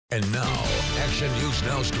And now, Action News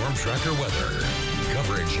Now Storm Tracker weather.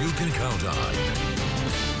 Coverage you can count on.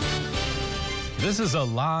 This is a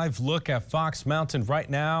live look at Fox Mountain right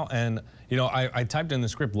now, and you know, I typed in the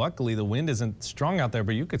script. Luckily, the wind isn't strong out there,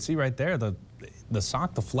 but you could see right there the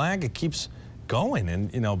flag. It keeps going,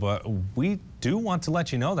 and you know, but we do want to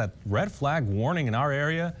let you know that red flag warning in our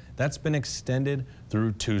area that's been extended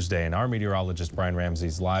through Tuesday. And our meteorologist Brian Ramsey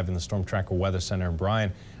is live in the Storm Tracker Weather Center. And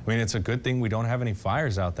Brian, I mean, it's a good thing we don't have any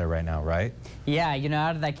fires out there right now, right? Yeah, you know,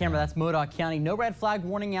 out of that camera, that's Modoc County. No red flag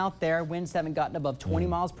warning out there. Winds haven't gotten above 20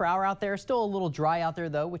 miles per hour out there. Still a little dry out there,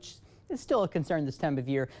 though, which is still a concern this time of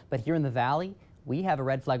year. But here in the valley, we have a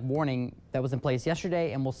red flag warning that was in place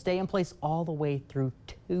yesterday and will stay in place all the way through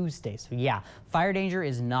Tuesday. So yeah, fire danger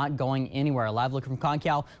is not going anywhere. A live look from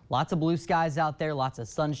Concal. Lots of blue skies out there, lots of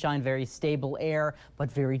sunshine, very stable air,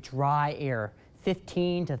 but very dry air.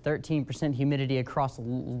 15 to 13% humidity across a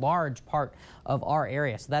large part of our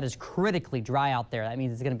area. So that is critically dry out there. That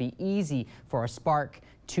means it's going to be easy for a spark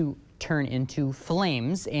to turn into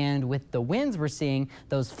flames. And with the winds we're seeing,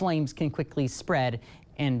 those flames can quickly spread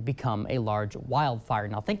and become a large wildfire.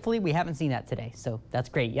 Now, thankfully, we haven't seen that today, so that's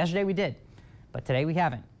great. Yesterday we did, but today we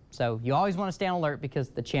haven't. So you always want to stay on alert because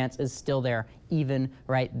the chance is still there, even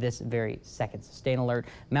right this very second. So stay on alert.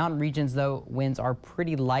 Mountain regions, though, winds are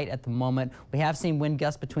pretty light at the moment. We have seen wind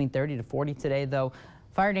gusts between 30 to 40 today, though.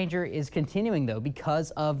 Fire danger is continuing, though,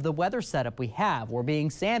 because of the weather setup we have. We're being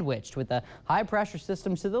sandwiched with a high pressure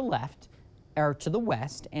system to the left, or to the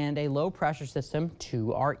west, and a low pressure system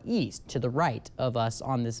to our east, to the right of us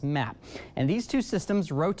on this map. And these two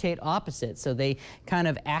systems rotate opposite, so they kind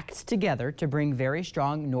of act together to bring very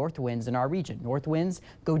strong north winds in our region. North winds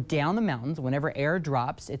go down the mountains. Whenever air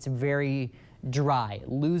drops, it's very dry, it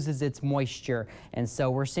loses its moisture, and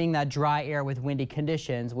so we're seeing that dry air with windy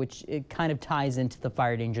conditions, which it kind of ties into the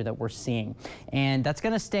fire danger that we're seeing. And that's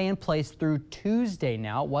going to stay in place through Tuesday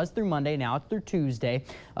now. It was through Monday, now it's through Tuesday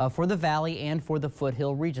for the valley and for the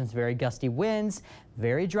foothill regions. Very gusty winds,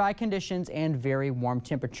 very dry conditions, and very warm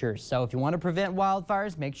temperatures. So if you want to prevent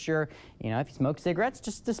wildfires, make sure, you know, if you smoke cigarettes,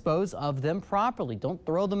 just dispose of them properly. Don't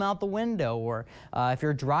throw them out the window. Or if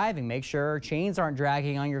you're driving, make sure chains aren't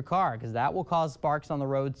dragging on your car, because that will cause sparks on the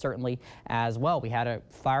road certainly as well. We had a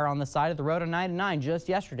fire on the side of the road on 99 just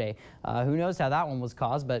yesterday. Who knows how that one was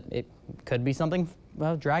caused, but it could be something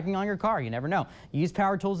dragging on your car. You never know. Use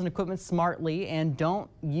power tools and equipment smartly, and don't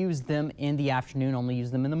use them in the afternoon. Only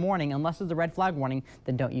use them in the morning. Unless there's a red flag warning,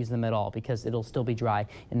 then don't use them at all, because it'll still be dry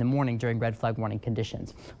in the morning during red flag warning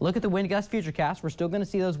conditions. Look at the wind gust futurecast. We're still going to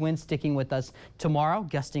see those winds sticking with us tomorrow,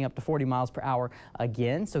 gusting up to 40 miles per hour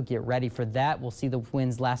again, so get ready for that. We'll see the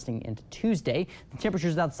winds lasting into Tuesday. The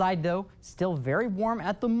temperatures outside, though, still very warm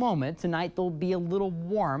at the moment. Tonight they'll be a little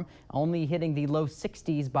warm, only hitting the low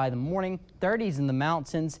 60s by the morning, 30s in the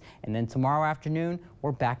mountains, and then tomorrow afternoon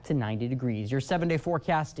we're back to 90 degrees. Your 7-day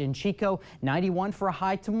forecast in Chico, 91 for a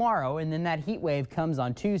high tomorrow, and then that heat wave comes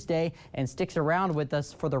on Tuesday and sticks around with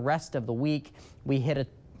us for the rest of the week. We hit a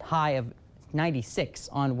high of 96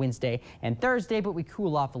 on Wednesday and Thursday, but we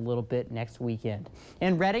cool off a little bit next weekend.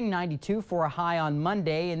 In Redding, 92 for a high on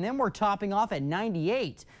Monday, and then we're topping off at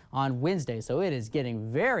 98 on Wednesday. So it is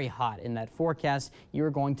getting very hot in that forecast. You're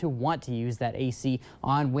going to want to use that AC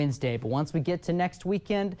on Wednesday. But once we get to next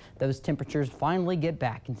weekend, those temperatures finally get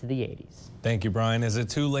back into the 80s. Thank you, Brian. Is it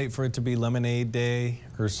too late for it to be Lemonade Day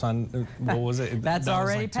or what was it? That's that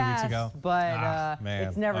already was like 2 weeks ago. But man.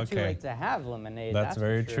 it's never too late to have lemonade. That's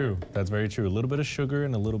very true. That's very true. A little bit of sugar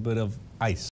and a little bit of ice.